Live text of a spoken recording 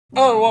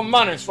Oh, well,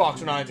 my name's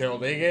Fox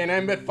Ninetailed, aka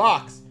 9-Bit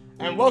Fox,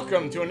 and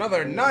welcome to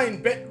another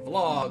 9-Bit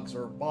Vlogs,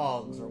 or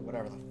Vlogs, or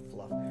whatever the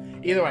fluff.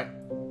 Either way,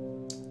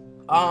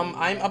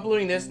 I'm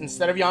uploading this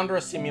instead of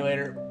Yandere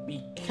Simulator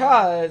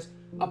because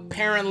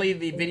apparently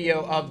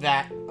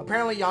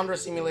Yandere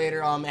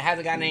Simulator, it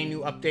hasn't gotten any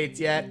new updates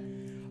yet.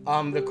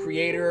 The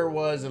creator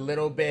was a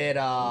little bit,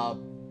 I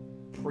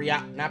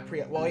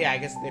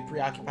guess they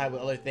preoccupied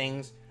with other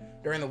things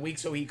during the week,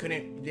 so he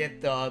couldn't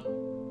get the,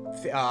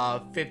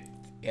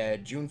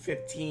 June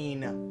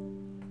 15,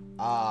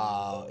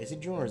 is it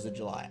June or is it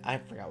July? I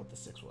forgot what the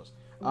 6th was.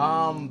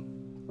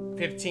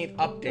 15th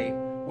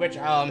update, which, he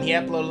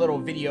uploaded a little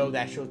video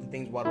that shows the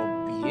things what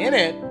will be in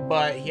it,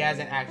 but he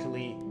hasn't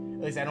actually,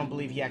 at least I don't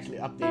believe he actually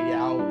updated it.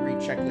 I'll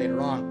recheck later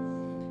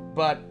on.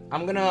 But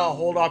I'm gonna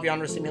hold off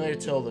Yandere Simulator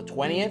till the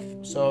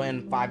 20th, so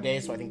in 5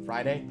 days, so I think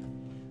Friday.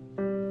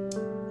 I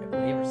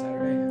believe or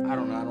Saturday? I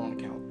don't know, I don't want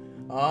to count.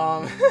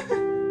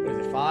 What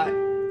is it, 5?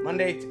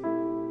 Monday,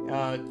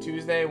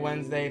 Tuesday,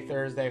 Wednesday,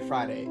 Thursday,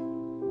 Friday,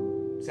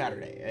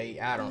 Saturday.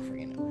 I don't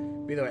freaking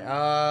know. Either way,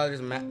 there's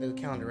a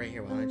calendar right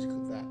here. Why don't I just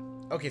click that?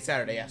 Okay,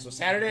 Saturday. Yeah, so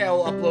Saturday I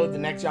will upload the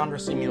next Yandere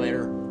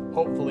Simulator,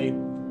 hopefully,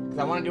 because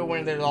I want to do it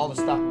when there's all the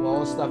stuff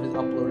is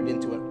uploaded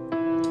into it.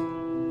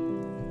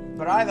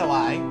 But either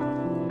way,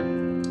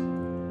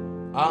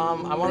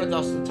 I wanted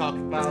us to talk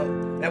about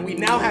that we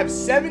now have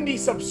 70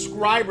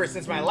 subscribers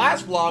since my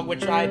last vlog,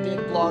 which I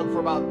did blog for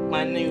about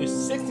my new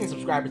 16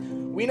 subscribers.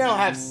 We now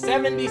have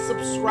 70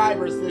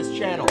 subscribers to this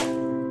channel.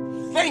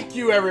 Thank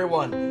you,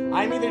 everyone.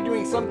 I'm either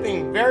doing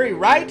something very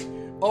right,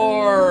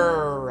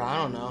 or I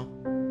don't know.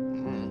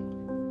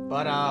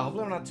 But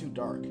hopefully I'm not too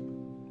dark.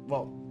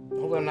 Well,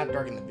 hopefully I'm not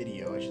dark in the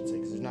video, I should say,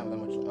 because there's not that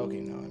much.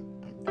 Okay, no, I'm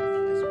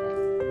that's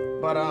okay.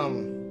 But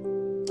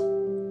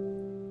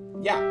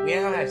yeah, we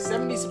now have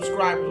 70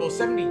 subscribers. Well,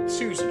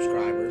 72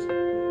 subscribers,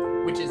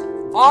 which is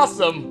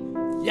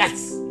awesome.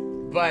 Yes,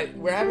 but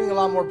we're having a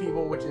lot more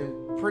people, which is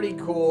pretty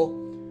cool.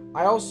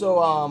 I also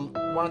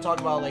want to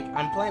talk about, like,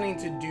 I'm planning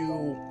to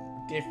do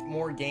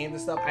more games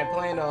and stuff. I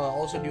plan to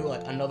also do,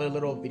 like, another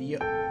little video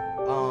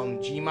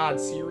Gmod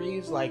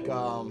series, like,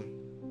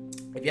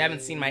 if you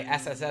haven't seen my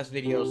SSS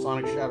video,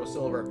 Sonic Shadow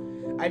Silver,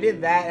 I did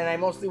that, and I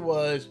mostly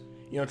was,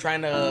 you know,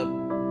 trying to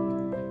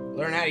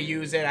learn how to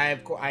use it.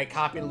 I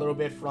copied a little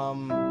bit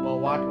from,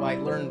 well, I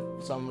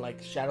learned some,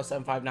 like, Shadow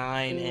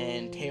 759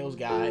 and Tails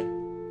Guy,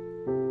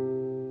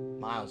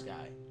 Miles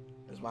Guy.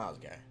 There's Miles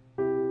Guy.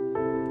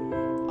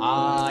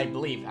 I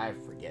believe, I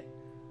forget,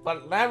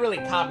 but not really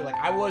copy. Like,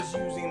 I was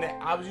using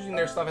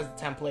their stuff as a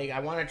template. I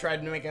want to try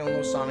to make a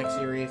little Sonic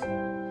series,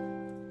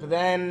 but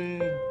then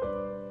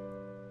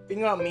the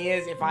thing about me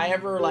is, if I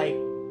ever, like,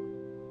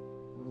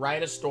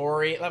 write a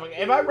story, like,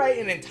 if I write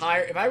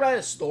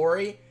a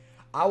story,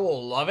 I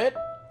will love it.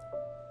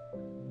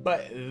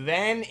 But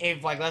then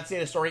if, like, let's say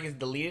the story gets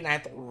deleted and I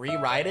have to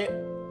rewrite it,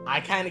 I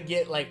kind of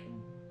get, like,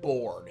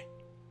 bored.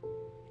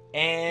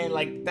 And,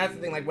 like, that's the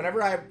thing. Like,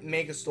 whenever I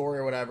make a story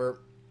or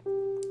whatever,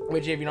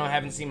 which, if you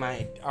haven't seen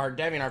our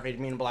DeviantArt page,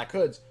 me and Black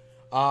Hoods,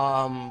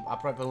 I'll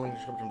probably put a link in the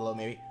description below,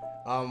 maybe,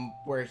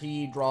 where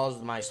he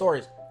draws my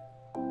stories.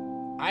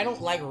 I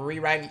don't like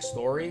rewriting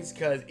stories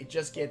because it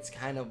just gets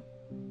kind of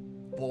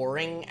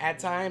boring at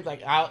times.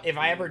 Like, if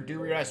I ever do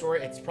rewrite a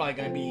story, it's probably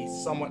going to be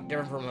somewhat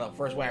different from the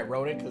first way I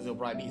wrote it, because it'll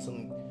probably be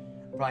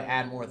probably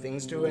add more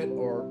things to it,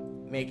 or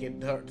make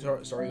it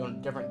story go in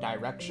a different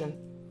direction.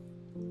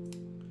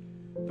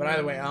 But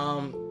either way,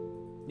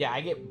 yeah,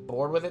 I get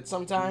bored with it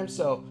sometimes,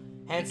 so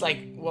hence, like,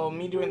 well,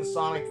 me doing the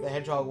Sonic the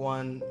Hedgehog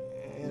one,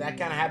 that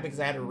kind of happened because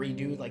I had to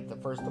redo, like, the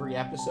first 3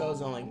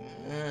 episodes, and I'm like,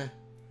 eh.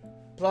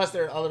 Plus,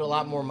 there are a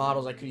lot more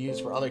models I could use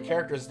for other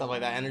characters and stuff like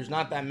that, and there's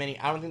not that many.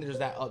 I don't think there's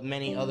that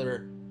many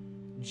other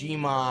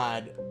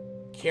Gmod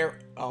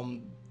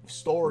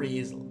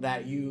stories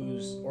that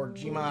use, or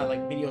Gmod,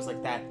 like, videos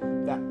like that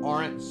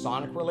aren't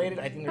Sonic related.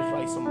 I think there's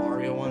probably some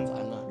Mario ones.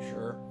 I'm not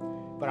sure.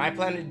 But I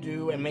plan to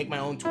do and make my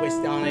own twist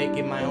on it,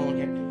 give my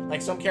own,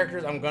 like, some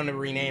characters I'm going to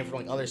rename from,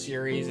 like, other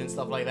series and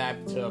stuff like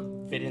that to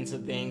fit into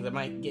things. I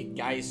might get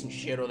Geist and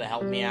Shido to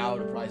help me out,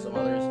 or probably some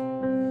others.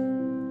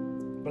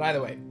 But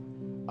either way,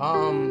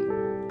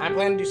 I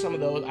plan to do some of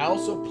those. I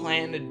also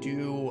plan to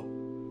do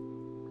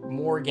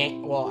more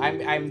well,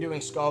 I'm doing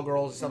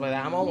Skullgirls and stuff like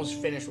that. I'm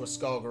almost finished with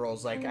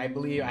Skullgirls. Like, I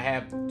believe I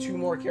have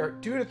 2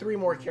 to 3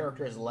 more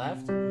characters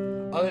left,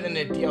 other than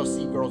the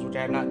DLC girls, which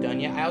I have not done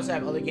yet. I also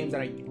have other games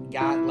that I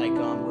got, like,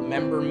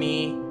 Remember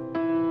Me,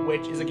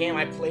 which is a game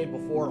I played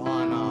before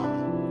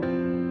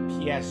on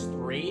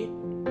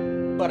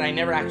PS3, but I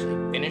never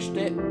actually finished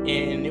it,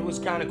 and it was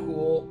kind of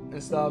cool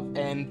and stuff.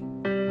 And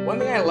one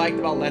thing I liked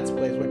about Let's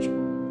Plays, which,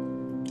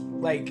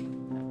 like,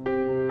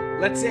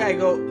 let's say I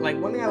go, like,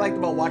 one thing I liked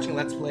about watching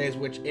Let's Plays,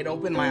 which it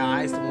opened my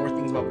eyes to more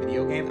things about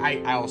video games.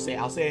 I'll say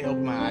it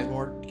opened my eyes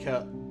more,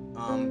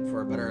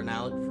 for a better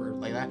analogy, for,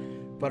 like, that.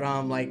 But,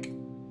 like,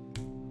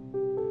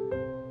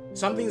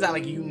 some things that,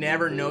 like, you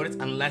never notice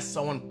unless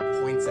someone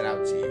points it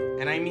out to you.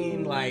 And I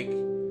mean, like,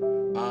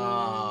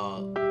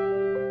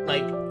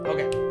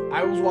 okay,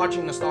 I was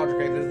watching Nostalgia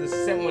Critic. There's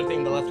this similar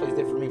thing the Let's Plays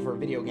did for me for a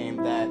video game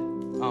that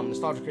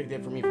Nostalgia Critic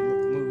did for me for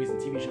movies and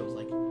TV shows,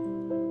 like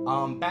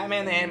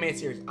Batman the Animated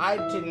Series. I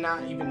did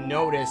not even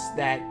notice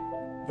that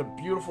the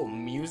beautiful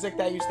music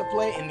that used to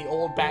play in the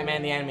old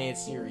Batman the Animated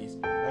Series.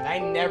 Like, I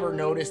never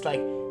noticed, like,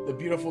 the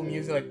beautiful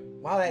music. Like,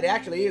 wow, that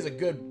actually is a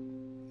good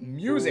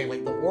music.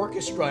 Like, the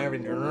orchestra and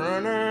everything.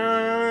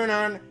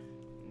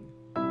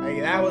 Like,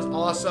 that was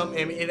awesome.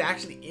 I mean, it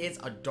actually is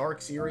a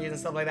dark series and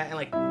stuff like that. And,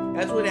 like,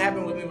 that's what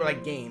happened with me with,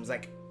 like, games.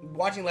 Like,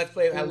 watching Let's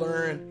Play, I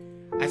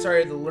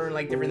started to learn,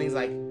 like, different things,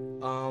 like,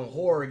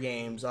 horror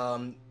games.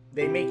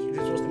 They're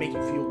supposed to make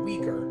you feel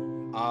weaker.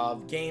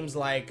 Games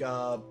like,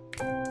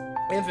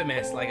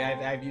 Infamous, like,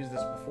 I've used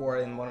this before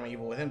in one of my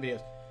Evil Within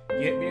videos.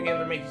 Video games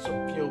that make you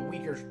feel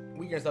weaker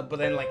and stuff, but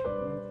then, like,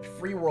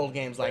 free world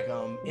games like,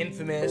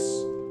 Infamous,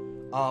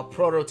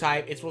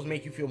 Prototype, it's supposed to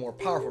make you feel more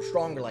powerful,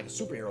 stronger, like a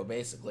superhero,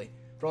 basically.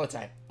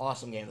 Prototype,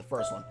 awesome game, the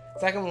first one.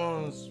 Second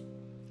one was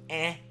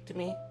to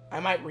me.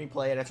 I might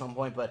replay it at some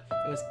point, but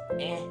it was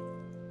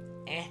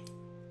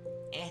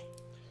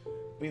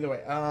But either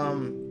way,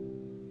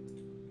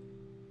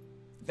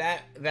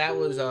 that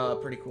was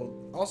pretty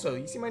cool. Also,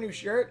 you see my new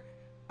shirt?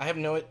 I have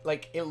no,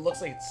 like, it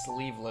looks like it's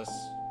sleeveless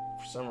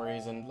for some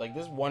reason. Like,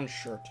 this one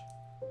shirt.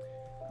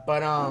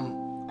 But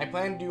I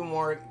plan to do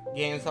more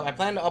game stuff. I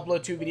plan to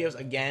upload 2 videos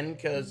again,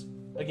 because,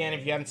 again,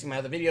 if you haven't seen my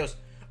other videos,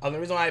 the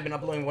reason why I've been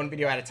uploading 1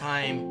 video at a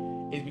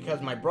time is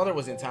because my brother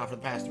was in town for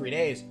the past 3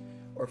 days,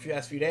 or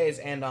last few days,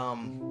 and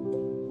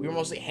we were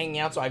mostly hanging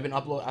out, so I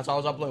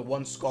was uploading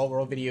 1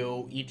 Skullgirl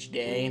video each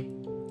day,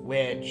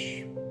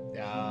 which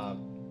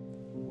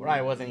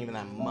probably wasn't even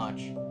that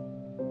much.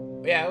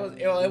 But yeah,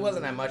 it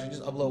wasn't that much. I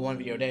just upload 1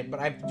 video a day, but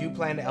I do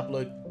plan to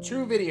upload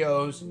 2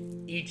 videos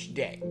each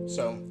day,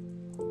 so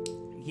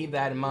keep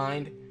that in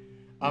mind.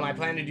 I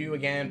plan to do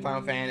again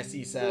Final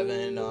Fantasy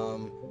VII, I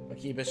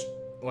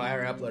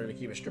already uploaded a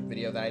Akiba Strip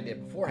video that I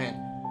did beforehand,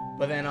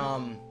 but then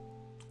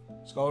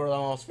Skullgirl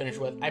I'm almost finished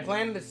with. I'm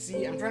trying to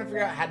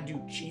figure out how to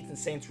do cheats in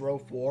Saints Row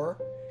 4,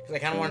 because I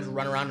kind of wanted to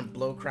run around and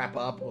blow crap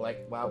up,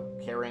 like, while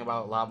caring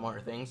about a lot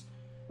more things.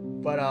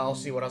 But I'll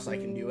see what else I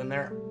can do in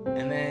there.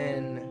 And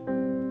then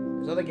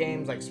there's other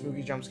games like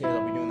Spooky Jump Scares.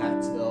 I'll be doing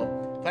that still.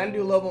 Plan to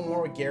do a little bit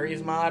more with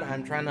Gary's mod.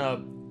 I'm trying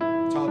to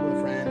talk with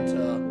a friend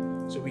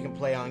so we can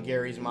play on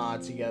Gary's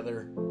mod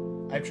together.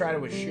 I've tried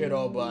it with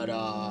Shido, but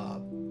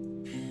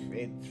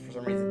it for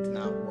some reason did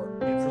not work.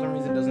 For some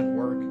reason it doesn't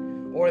work,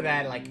 or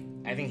that, like,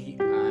 I think he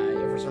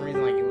for some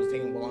reason, like, it was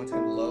taking a long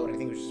time to load. I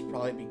think it was just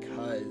probably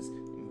because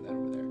move that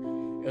over there.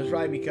 It was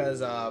probably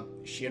because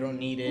Shido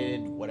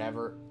needed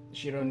whatever.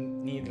 Shido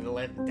needed to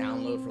let it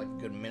download for like a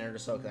good minute or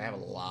so, because I have a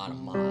lot of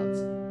mods.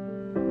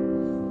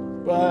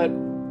 But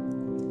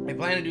I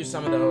plan to do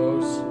some of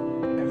those.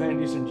 I plan to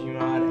do some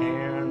Gmod,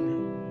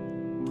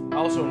 and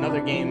also another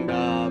game,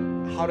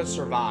 How to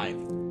Survive.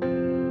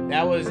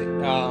 That was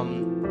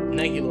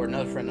Nike Lord,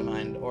 another friend of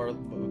mine, or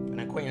an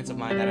acquaintance of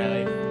mine that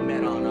I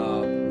met on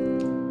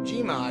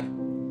Gmod.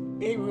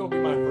 Maybe he'll be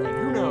my friend,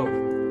 who knows?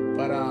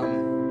 But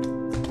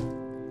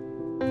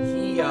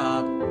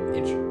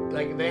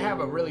like, they have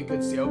a really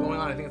good sale going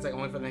on. I think it's like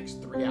only for the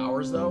next 3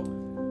 hours though.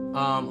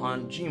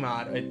 On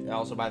Gmod.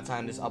 Also, by the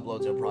time this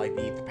uploads, it'll probably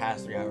be the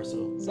past 3 hours.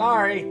 So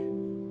sorry,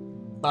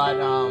 but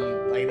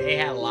like, they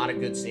had a lot of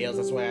good sales.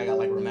 That's why I got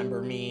like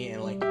Remember Me,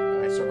 and like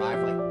I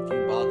survived for like a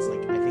few bucks.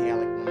 Like, I think I got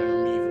like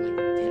Remember Me for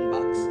like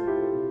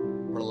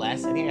 $10 or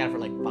less. I think I got it for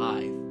like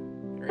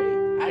 $5 or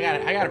 $8.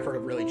 I got it for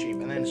really cheap.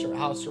 And then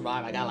How to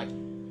Survive, I got like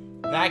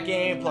that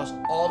game plus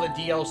all the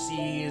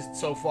DLCs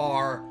so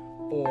far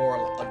for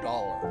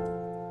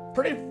 $1.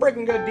 Pretty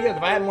freaking good deal.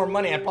 If I had more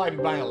money, I'd probably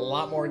be buying a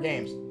lot more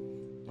games.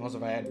 Also,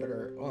 if I had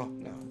better, well,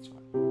 no, it's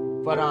fine.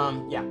 But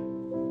yeah,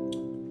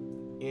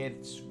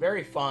 it's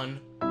very fun.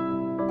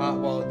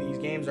 Well, these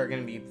games are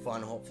gonna be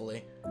fun,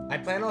 hopefully. I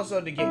plan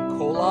also to get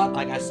Kola.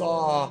 Like, I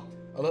saw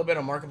a little bit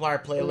of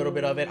Markiplier play a little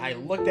bit of it. I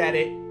looked at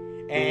it,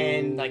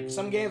 and like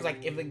some games,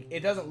 like if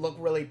it doesn't look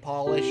really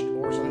polished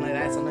or something like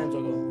that, sometimes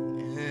I'll go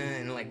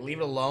and like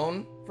leave it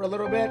alone for a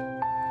little bit.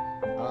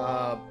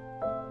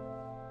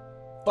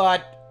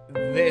 But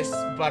I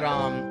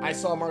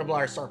saw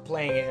Markiplier start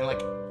playing it, and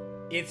like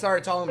it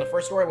started telling the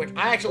first story, which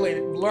I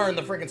actually learned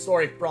the freaking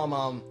story from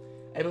I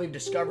believe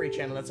Discovery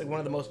Channel. That's like one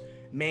of the most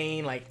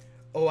main, like,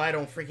 oh, I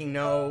don't freaking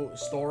know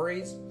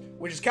stories,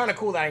 which is kind of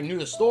cool that I knew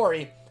the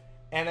story,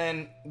 and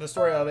then the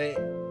story of it,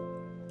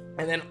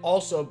 and then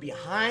also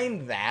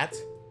behind that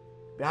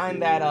like,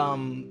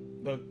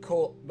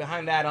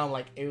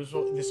 it was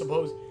the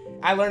supposed,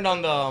 I learned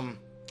on the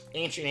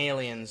Ancient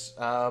Aliens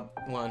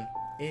one.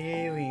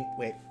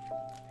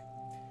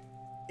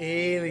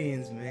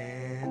 Aliens,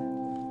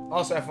 man.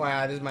 Also,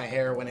 FYI, this is my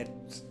hair when I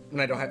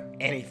don't have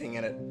anything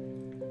in it.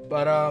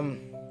 But I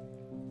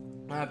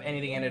don't have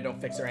anything in it, don't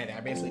fix it or anything.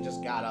 I basically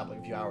just got up like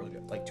a few hours ago,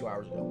 like 2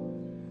 hours ago.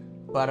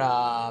 But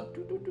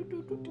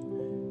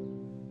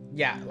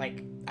yeah,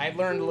 like I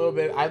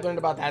learned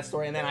about that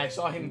story, and then I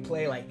saw him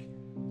play like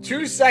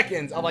 2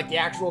 seconds of like the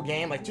actual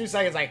game, like 2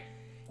 seconds, like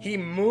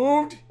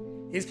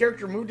his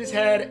character moved his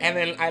head, and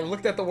then I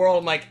looked at the world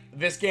and like,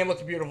 this game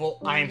looks beautiful.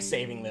 I am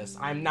saving this.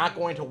 I'm not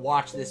going to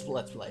watch this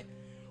Let's Play.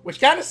 which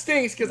kind of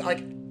stinks because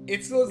like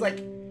it feels like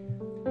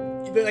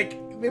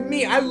with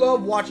me, I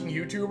love watching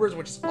YouTubers,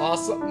 which is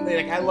awesome.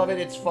 Like I love it.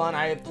 It's fun.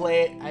 I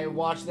play it. I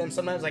watch them.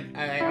 Sometimes like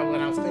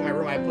when I was cleaning my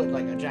room, I put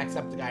like a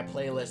Jacksepticeye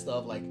playlist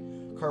of like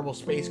Kerbal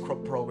Space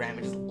Program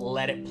and just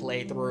let it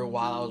play through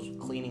while I was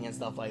cleaning and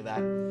stuff like that.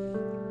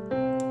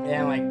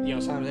 And like, you know,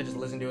 sometimes I just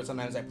listen to it,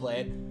 sometimes I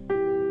play it.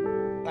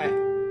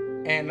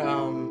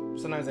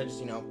 Sometimes I just,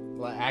 you know,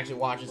 I actually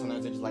watch it,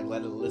 sometimes I just like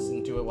let it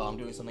listen to it while I'm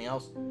doing something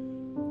else.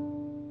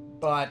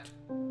 But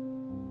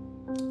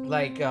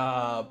like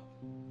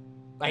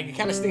it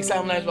kind of stinks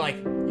sometimes, but like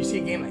you see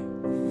a game like,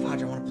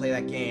 fudge, I want to play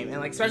that game. And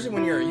like, especially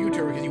when you're a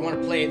YouTuber, because you want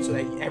to play it so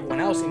that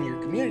everyone else in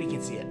your community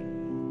can see it.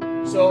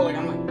 So like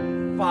I'm like,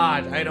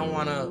 fudge, I don't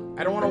want to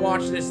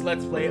watch this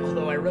Let's Play,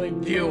 although I really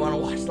do want to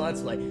watch the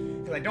Let's Play.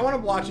 Because I don't want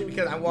to watch it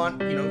because I want,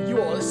 you know,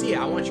 you all to see it.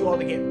 I want you all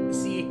to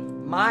see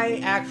my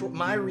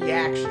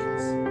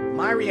reactions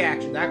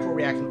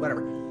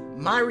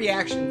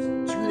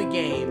to the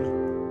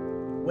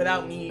game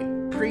without me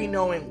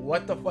pre-knowing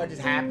what the fudge is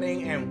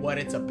happening and what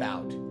it's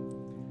about.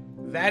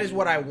 That is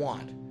what I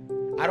want.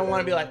 I don't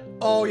want to be like,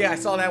 oh yeah, I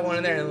saw that one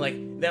in there, and like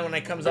then when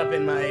it comes up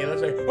in my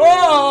Let's Play,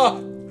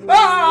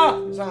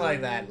 something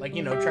like that, like,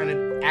 you know, trying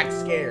to act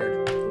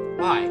scared.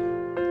 Why?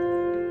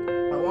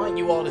 I want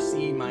you all to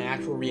see my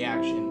actual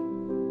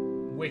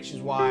reaction, which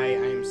is why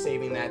I'm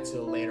saving that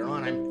till later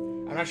on.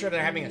 I'm not sure if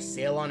they're having a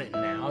sale on it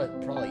now.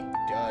 It probably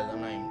does. I'm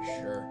not even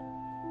sure.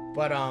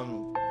 But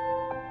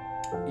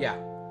yeah,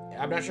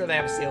 I'm not sure if they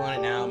have a sale on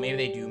it now. Maybe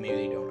they do. Maybe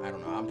they don't. I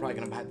don't know. I'm probably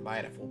gonna have to buy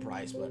it at full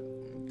price, but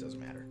it doesn't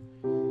matter.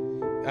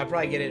 I'll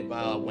probably get it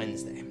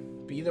Wednesday.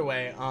 But either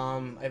way,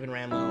 I've been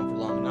rambling on for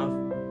long enough.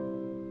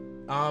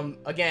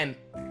 Again,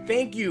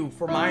 thank you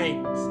for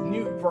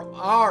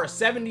our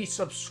 70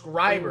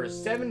 subscribers,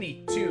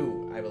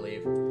 72, I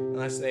believe.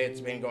 Unless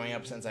it's been going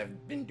up since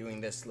I've been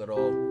doing this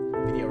little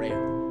video right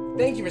here.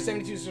 Thank you for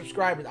 72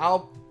 subscribers.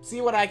 I'll see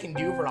what I can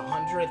do for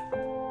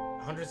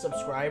 100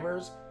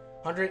 subscribers.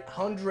 100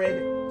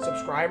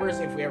 subscribers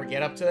if we ever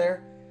get up to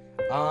there.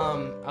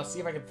 I'll see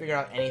if I can figure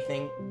out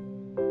anything.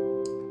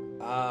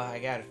 I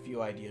got a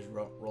few ideas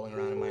rolling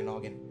around in my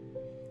noggin.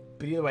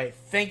 But either way,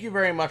 thank you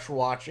very much for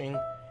watching.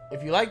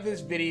 If you like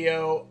this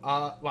video,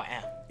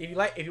 if you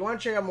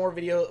want to check out more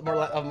videos,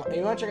 if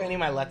you want to check out any of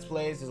my Let's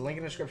Plays, there's a link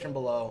in the description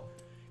below.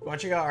 If you want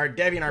to check out our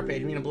DeviantArt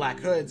page, me and Black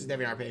Hood's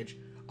DeviantArt page,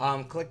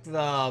 click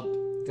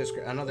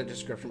another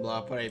description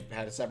below. I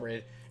had it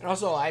separated. And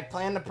also, I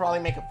plan to probably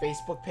make a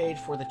Facebook page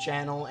for the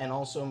channel and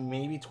also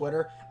maybe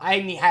Twitter. I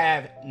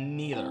have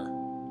neither.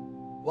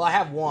 Well, I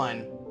have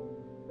one,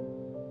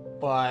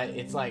 but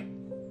it's like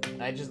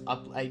I did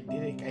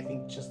it. I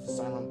think just to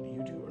sign on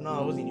YouTube.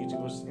 No, it wasn't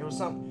YouTube. It was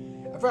some.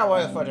 I forgot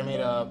why the fudge I made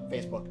a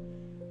Facebook.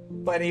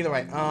 But either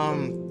way,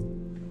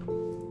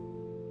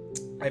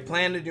 I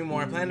plan to do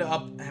more. I plan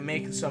to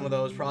make some of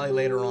those probably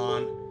later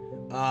on.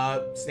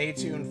 Stay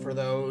tuned for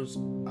those.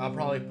 I'll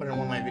probably put in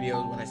one of my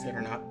videos when I say it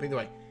or not. But either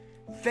way,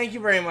 thank you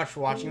very much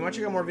for watching. You want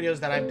to check out more videos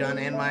that I've done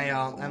and my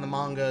and the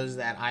mangas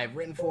that I've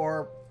written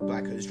for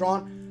Black Hood is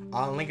Drawn.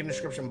 Link in the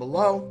description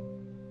below.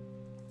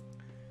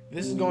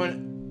 This is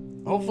going.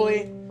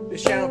 Hopefully,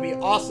 this channel will be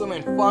awesome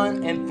and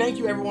fun. And thank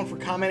you everyone for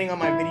commenting on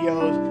my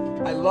videos.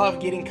 I love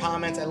getting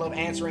comments. I love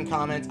answering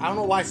comments. I don't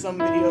know why some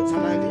videos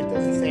sometimes it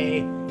doesn't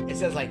say. It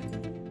says like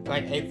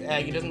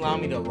it doesn't allow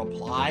me to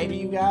reply to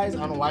you guys. I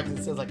don't know why, because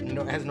it says like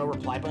it has no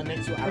reply button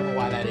next to it. I don't know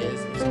why that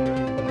is. If someone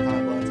can put in the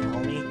comment below and tell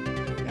me,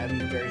 I'd be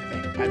very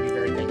thankful.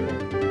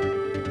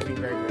 It'd be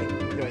very great.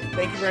 Anyway,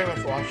 thank you very much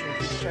for watching.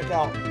 Check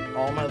out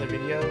all my other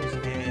videos,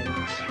 and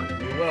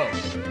we will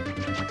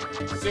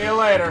see you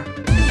later.